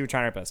try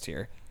our best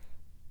here.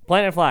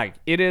 Planet Flag.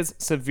 It is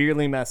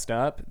severely messed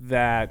up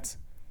that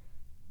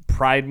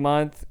Pride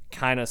Month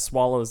kind of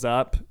swallows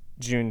up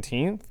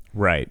Juneteenth,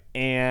 Right.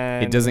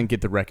 and It doesn't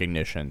get the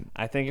recognition.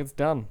 I think it's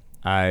dumb.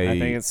 I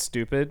think it's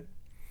stupid.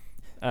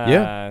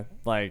 Yeah.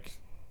 And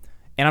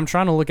I'm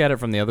trying to look at it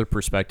from the other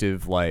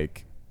perspective,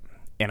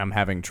 and I'm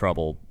having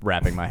trouble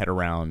wrapping my head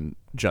around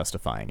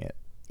justifying it.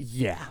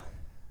 yeah.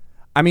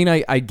 I mean,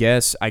 I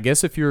guess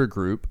if you're a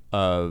group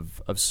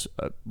of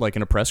like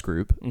an oppressed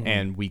group,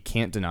 and we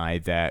can't deny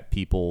that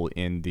people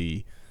in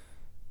the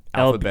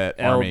alphabet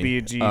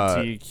army,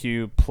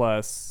 LBGTQ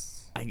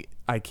plus.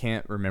 I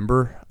can't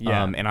remember.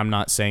 Yeah. And I'm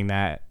not saying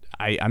that.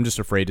 I'm just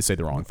afraid to say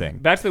the wrong thing.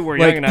 Back to we're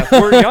young enough.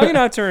 We're young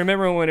enough to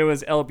remember when it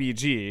was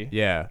LBG.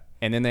 Yeah.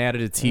 And then they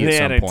added a T They at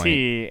some had a point.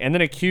 T, and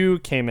then a Q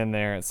came in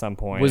there at some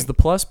point. Was the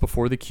plus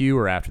before the Q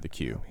or after the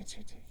Q?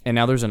 And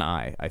now there's an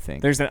I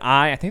think. There's an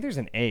I. I think there's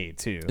an A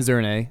too. Is there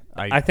an A?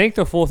 I think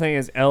the full thing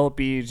is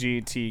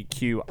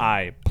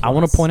LBGTQI+. I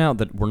want to point out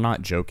that we're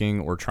not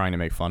joking or trying to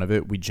make fun of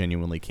it. We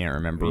genuinely can't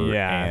remember.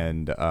 Yeah.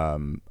 And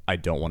I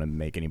don't want to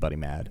make anybody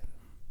mad.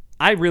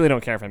 I really don't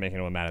care if I'm making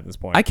anyone mad at this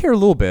point. I care a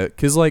little bit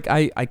because,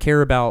 I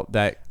care about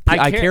that.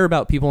 I care- care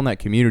about people in that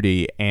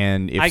community,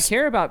 and if I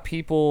care about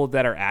people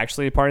that are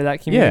actually a part of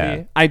that community.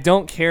 Yeah. I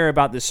don't care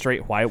about the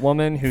straight white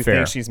woman who Fair.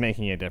 thinks she's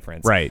making a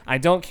difference. Right. I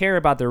don't care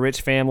about the rich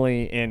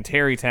family in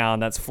Terrytown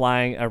that's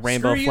flying a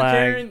rainbow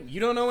flag. You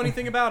don't know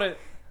anything about it.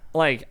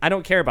 I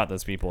don't care about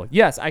those people.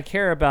 Yes, I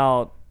care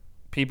about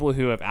people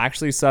who have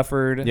actually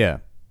suffered Yeah.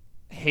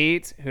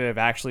 hate, who have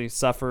actually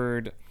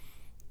suffered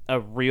a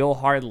real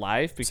hard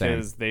life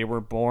because they were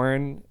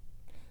born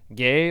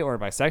gay or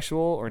bisexual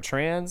or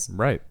trans.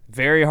 Right.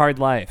 Very hard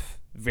life.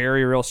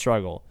 Very real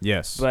struggle.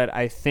 Yes. But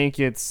I think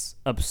it's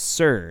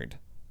absurd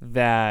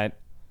that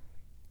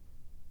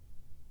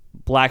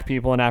black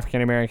people and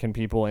African American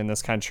people in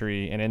this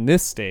country and in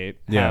this state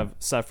Yeah. have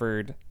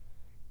suffered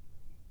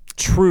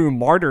true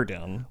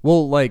martyrdom.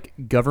 Well,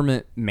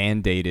 government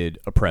mandated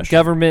oppression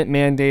Government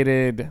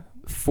mandated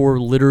for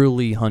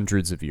literally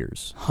hundreds of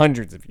years,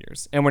 hundreds of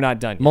years, and we're not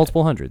done yet.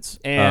 multiple hundreds.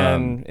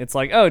 And it's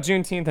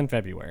Juneteenth in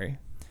February.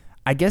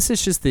 I guess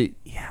it's just that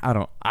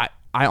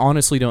I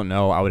honestly don't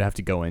know. I would have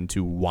to go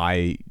into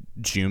why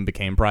June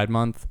became Pride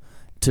Month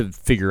to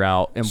figure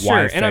out and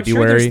why and I'm sure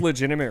February. there's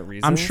legitimate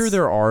reasons. I'm sure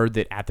there are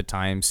that at the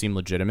time seem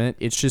legitimate.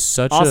 It's just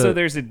such Also, a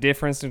there's a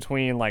difference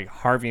between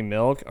Harvey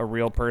Milk, a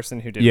real person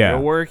who did Yeah.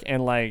 real work,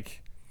 and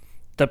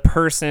the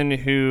person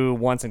who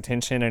wants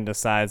attention and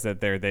decides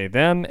that they're they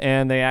them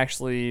and they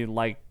actually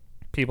like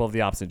people of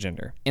the opposite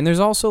gender. and there's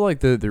also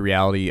the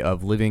reality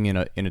of living in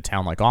a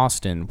town like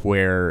Austin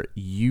where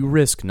you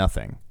risk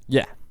nothing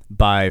Yeah,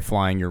 by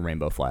flying your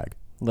rainbow flag.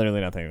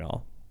 literally nothing at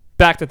all.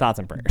 Back to thoughts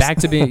and prayers. Back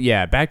to being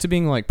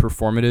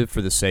performative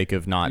for the sake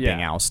of not being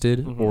Yeah.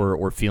 ousted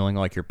or feeling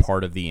like you're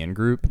part of the in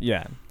group.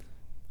 Yeah,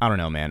 I don't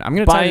know, man. I'm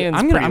gonna Buy-in's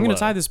I'm pretty gonna low.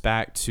 tie this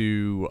back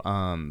to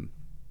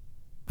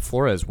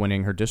Flores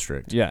winning her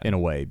district. Yeah. In a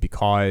way,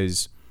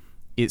 because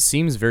it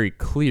seems very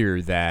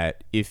clear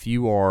that if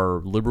you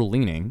are liberal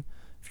leaning,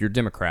 if you're a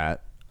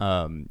Democrat,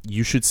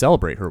 you should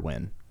celebrate her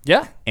win.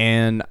 yeah,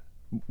 And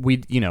we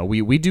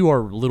do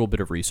our little bit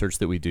of research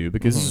that we do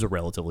because this is a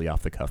relatively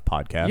off the cuff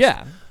podcast.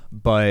 yeah.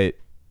 But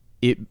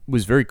it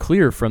was very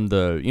clear from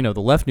the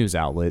left news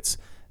outlets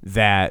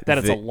that That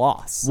it's a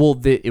loss. Well,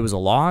 that it was a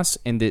loss,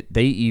 and that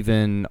they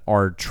even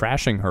are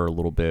trashing her a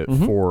little bit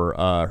for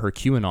her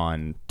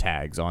QAnon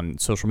tags on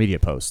social media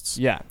posts.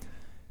 Yeah.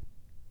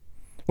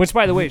 Which,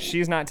 by the way,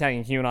 she's not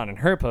tagging QAnon in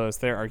her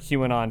post. There are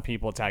QAnon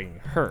people tagging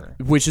her.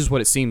 Which is what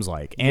it seems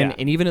like. And Yeah.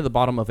 and even at the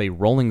bottom of a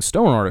Rolling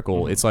Stone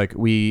article, it's like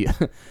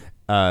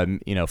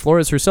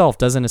Flores herself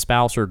doesn't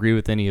espouse or agree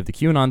with any of the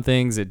QAnon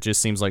things. It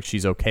just seems like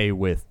she's okay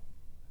with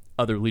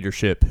other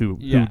leadership who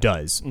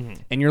does.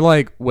 And you're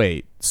like,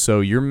 wait,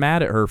 so you're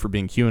mad at her for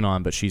being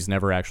QAnon, but she's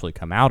never actually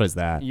come out as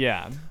that.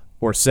 Yeah.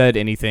 Or said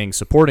anything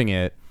supporting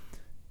it.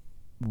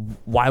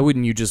 Why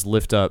wouldn't you just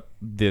lift up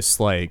this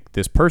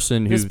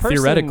person who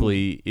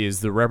theoretically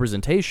is the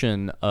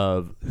representation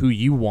of who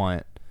you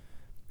want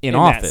in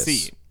office? That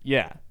seat.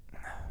 Yeah.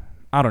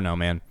 I don't know,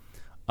 man.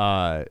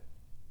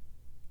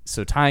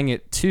 So tying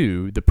it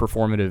to the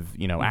performative,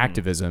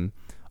 activism,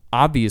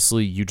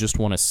 obviously you just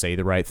want to say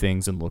the right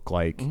things and look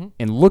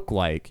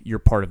like you're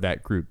part of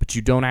that group, but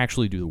you don't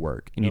actually do the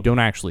work and you don't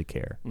actually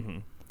care.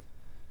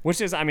 Which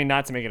is,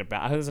 not to make it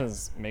about, this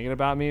doesn't make it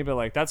about me, but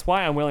like that's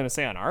why I'm willing to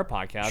say on our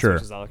podcast, Sure.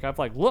 which is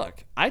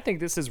look, I think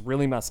this is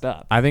really messed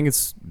up. I think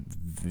it's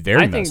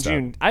very messed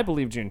up. I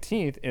believe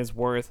Juneteenth is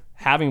worth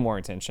having more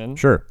attention.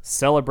 Sure.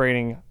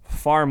 Celebrating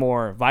far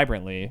more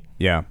vibrantly.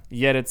 Yeah.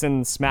 Yet it's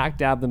in smack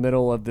dab the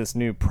middle of this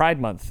new Pride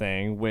Month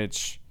thing,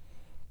 which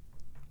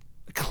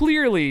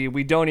clearly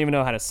we don't even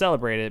know how to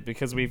celebrate it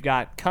because we've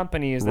got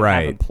companies that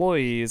have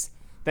employees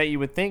that you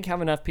would think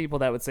have enough people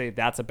that would say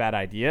that's a bad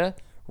idea,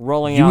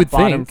 rolling out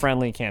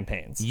bottom-friendly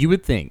campaigns. You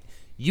would think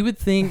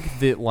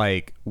that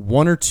like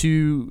one or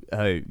two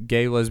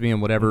gay, lesbian,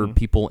 whatever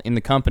people in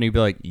the company would be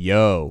like,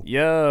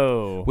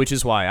 yo. Which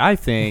is why I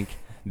think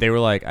they were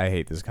like, I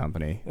hate this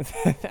company.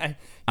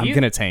 I'm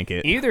going to tank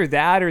it. Either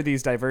that or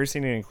these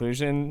diversity and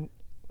inclusion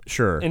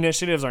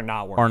initiatives are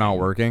not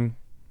working.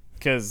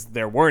 Because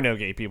there were no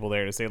gay people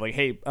there to say like,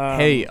 hey,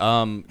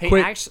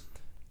 quick,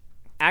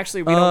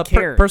 actually, we don't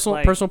care.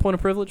 Personal point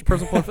of privilege.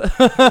 Quick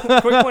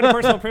point of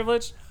personal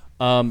privilege.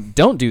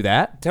 Don't do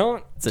that.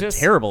 It's a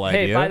terrible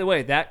idea. Hey, by the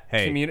way,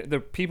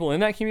 the people in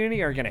that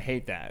community are gonna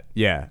hate that.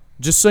 Yeah,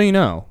 just so you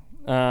know.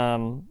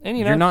 And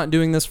you're not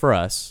doing this for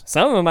us.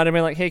 Some of them might have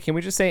been like, hey, can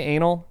we just say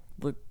anal?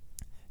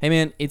 Hey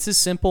man, it's as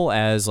simple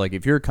as like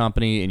if you're a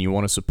company and you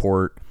want to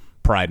support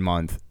Pride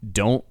Month,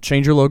 don't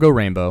change your logo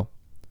rainbow.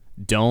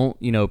 Don't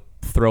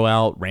throw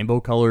out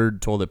rainbow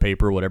colored toilet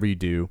paper, whatever you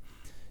do.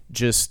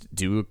 Just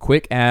do a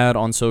quick ad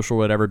on social,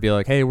 whatever. Be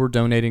like, hey, we're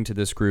donating to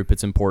this group.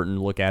 It's important.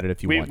 Look at it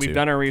if you want to. We've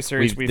done our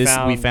research. We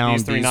found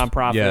these three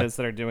nonprofits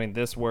that are doing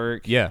this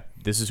work. Yeah,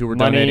 this is who we're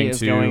donating to. Money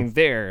is going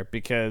there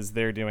because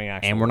they're doing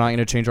actual and we're not going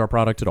to change our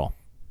product at all.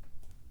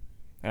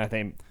 And I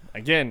think,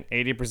 again,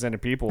 80%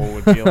 of people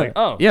would be like,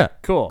 oh, yeah,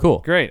 cool,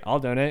 great, I'll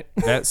donate.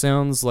 That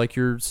sounds like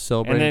you're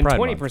celebrating and then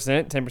Pride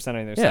 20%, 10% on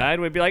either side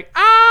would be like,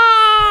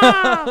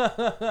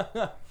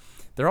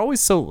 They're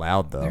always so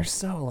loud, though. They're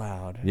so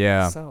loud.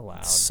 Yeah. So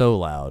loud. So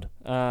loud.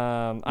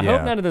 I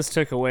hope none of this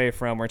took away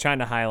from, we're trying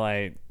to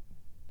highlight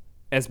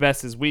as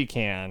best as we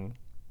can,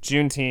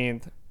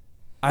 Juneteenth.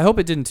 I hope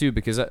it didn't, too,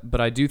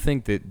 but I do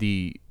think that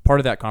the part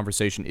of that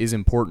conversation is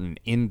important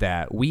in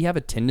that we have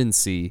a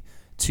tendency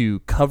to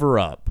cover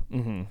up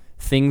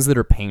things that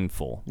are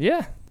painful.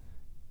 Yeah.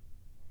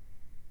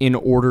 In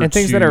order and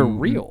things that are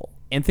real.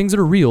 And things that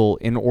are real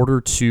in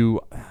order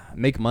to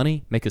make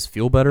money, make us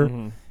feel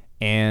better.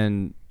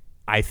 And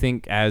I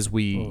think as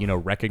we,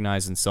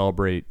 recognize and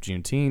celebrate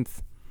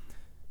Juneteenth,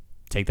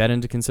 take that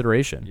into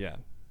consideration. Yeah.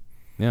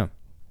 Yeah.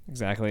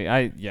 Exactly.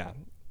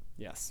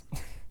 Yes.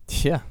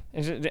 Yeah.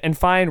 And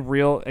find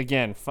real,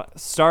 again,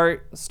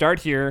 start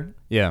here.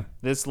 Yeah.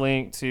 This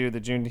link to the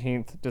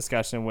Juneteenth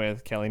discussion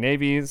with Kelly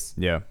Navies.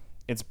 Yeah.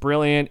 It's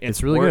brilliant.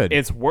 It's really good.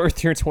 It's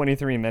worth your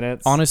 23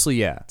 minutes. Honestly,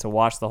 yeah. To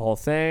watch the whole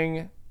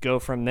thing. Go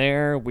from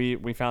there.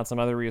 We found some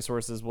other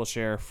resources we'll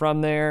share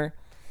from there.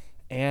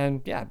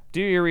 And yeah,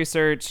 do your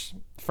research.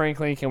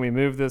 Frankly, can we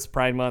move this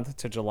Pride Month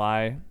to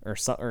July or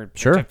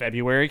to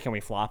February? Can we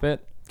flop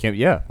it?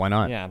 Yeah, why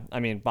not? Yeah,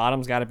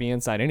 bottom's got to be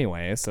inside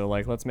anyway, so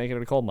let's make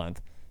it a cold month.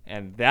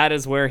 And that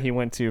is where he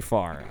went too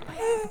far.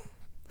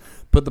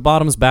 Put the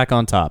bottoms back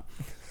on top.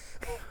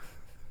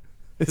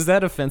 Is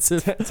that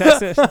offensive?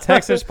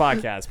 Texas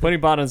podcast. Putting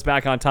bottoms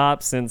back on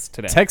top since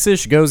today.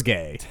 Texas goes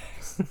gay.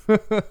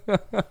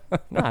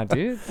 Nah,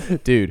 dude.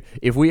 Dude,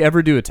 if we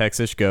ever do a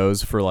Texas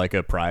goes for like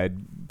a pride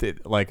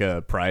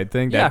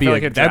thing, that'd be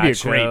a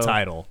great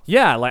title.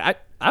 Yeah,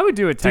 I would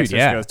do a Texas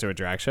goes to a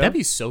drag show. That'd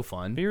be so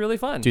fun. It'd be really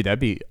fun. Dude, that'd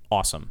be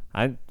awesome.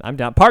 I'm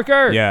down.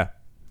 Parker. Yeah.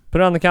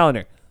 Put it on the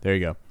calendar. There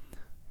you go.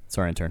 It's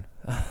our intern.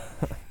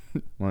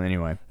 Well,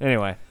 anyway.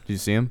 Did you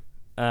see him?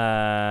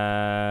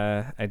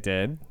 I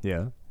did.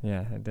 Yeah.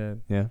 Yeah, I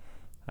did. Yeah.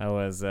 I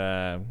was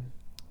I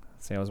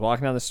was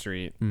walking down the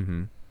street.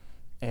 Mm-hmm.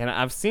 And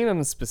I've seen them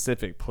in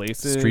specific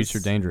places. Streets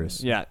are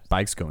dangerous. Yeah.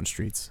 Bikes go on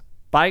streets.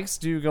 Bikes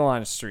do go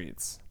on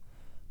streets.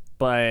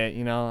 But,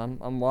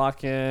 I'm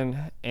walking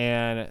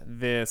and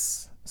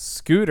this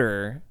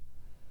scooter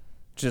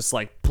just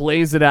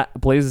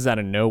blazes out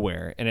of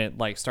nowhere, and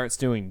it starts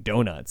doing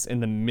donuts in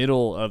the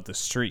middle of the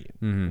street.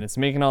 Mm-hmm. And it's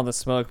making all the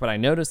smoke, but I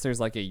noticed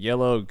there's a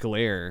yellow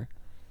glare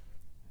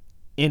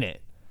in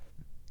it.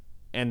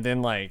 And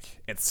then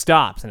it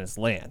stops and it's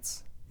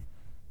Lance.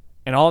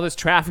 And all this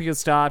traffic has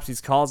stopped.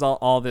 He's caused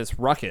all this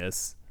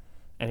ruckus.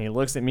 And he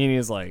looks at me and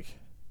he's like,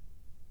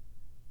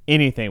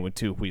 anything with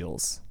two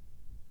wheels.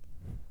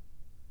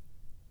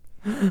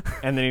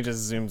 And then he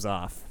just zooms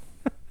off.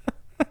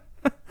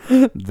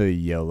 The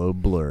yellow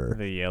blur.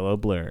 The yellow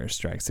blur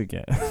strikes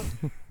again.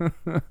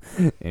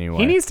 Anyway,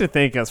 He needs to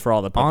thank us for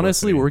all the publicity.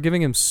 honestly, we're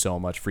giving him so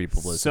much free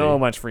publicity. so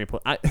much free So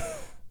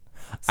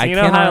I you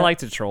know how I cannot- like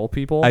to troll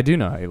people? I do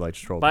know how you like to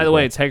troll. By the people.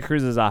 way, Ted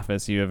Cruz's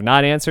office, you have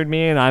not answered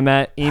me, and I'm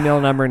at email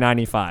number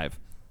 95.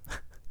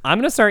 I'm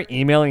going to start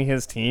emailing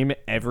his team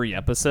every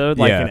episode,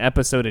 like Yeah. an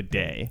episode a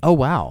day, oh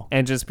wow,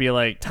 and just be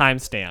like,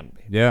 timestamp,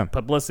 yeah,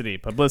 publicity,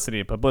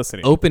 publicity,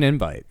 publicity. open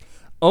invite.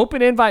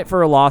 Open invite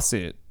for a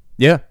lawsuit.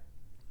 Yeah,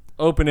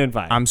 Open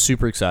invite. I'm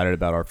super excited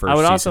about our first I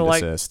would cease also and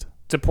like desist.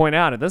 to point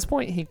out, at this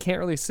point, he can't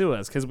really sue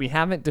us because we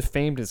haven't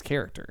defamed his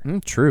character.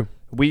 True.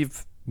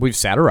 We've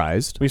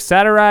Satirized,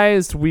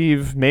 satirized,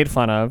 we've made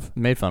fun of.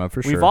 made fun of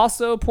for sure. We've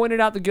also pointed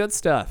out the good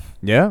stuff.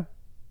 Yeah,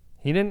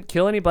 He didn't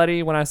kill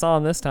anybody when I saw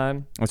him this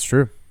time. that's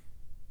true.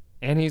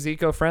 And he's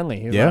eco-friendly.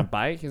 He's Yeah. on a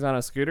bike. He's on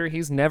a scooter.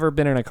 He's never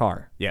been in a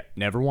car. Yeah,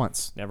 never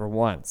once. Never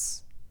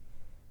once.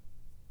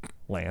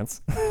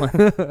 Lance. All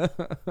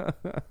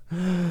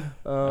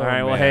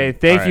right. Well, man. hey,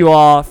 thank All you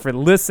all for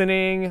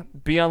listening.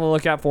 Be on the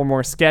lookout for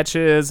more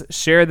sketches.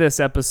 Share this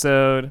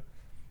episode.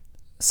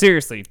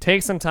 Seriously,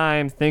 take some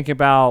time. Think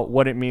about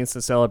what it means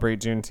to celebrate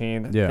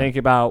Juneteenth. Yeah. Think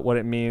about what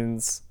it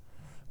means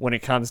when it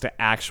comes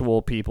to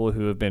actual people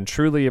who have been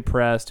truly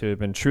oppressed, who have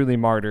been truly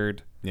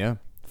martyred Yeah,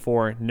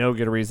 for no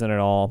good reason at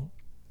all.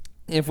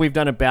 If we've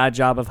done a bad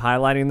job of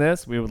highlighting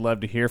this, we would love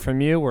to hear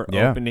from you. We're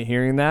Yeah. open to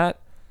hearing that.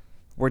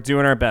 We're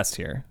doing our best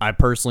here. I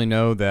personally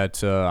know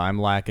that I'm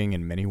lacking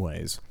in many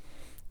ways.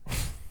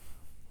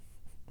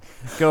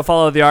 Go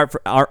follow the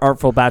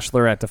Artful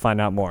Bachelorette to find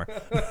out more.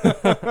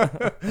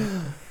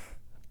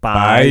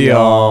 Bye,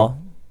 y'all.